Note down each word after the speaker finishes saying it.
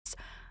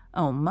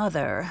"Oh,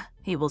 mother,"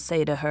 he will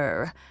say to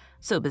her,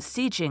 so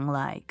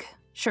beseeching-like,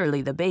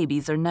 "surely the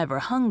babies are never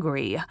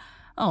hungry.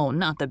 Oh,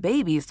 not the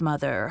babies,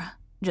 mother.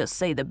 Just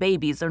say the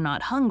babies are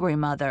not hungry,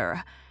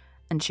 mother."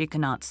 And she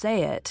cannot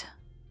say it,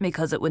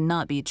 because it would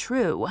not be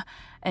true,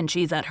 and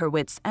she's at her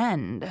wit's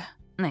end.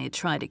 They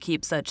try to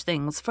keep such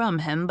things from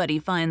him, but he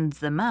finds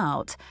them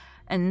out,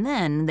 and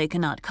then they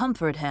cannot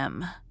comfort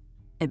him.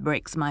 It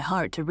breaks my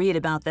heart to read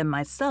about them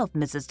myself,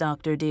 Mrs.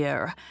 Doctor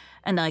dear,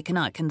 and I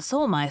cannot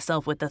console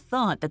myself with the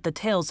thought that the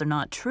tales are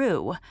not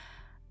true.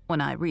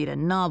 When I read a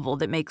novel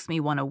that makes me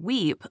want to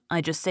weep,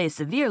 I just say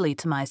severely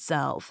to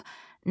myself,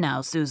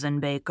 "Now, Susan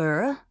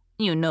Baker,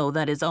 you know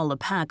that is all a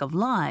pack of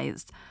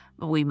lies,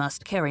 but we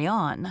must carry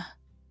on.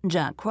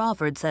 Jack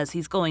Crawford says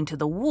he's going to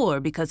the war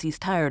because he's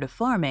tired of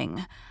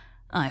farming.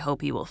 I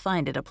hope he will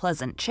find it a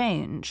pleasant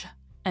change.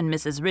 And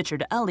Mrs.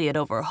 Richard Elliot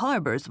over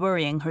harbor's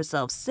worrying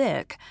herself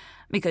sick,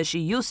 because she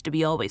used to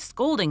be always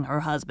scolding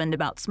her husband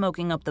about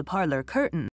smoking up the parlor curtain.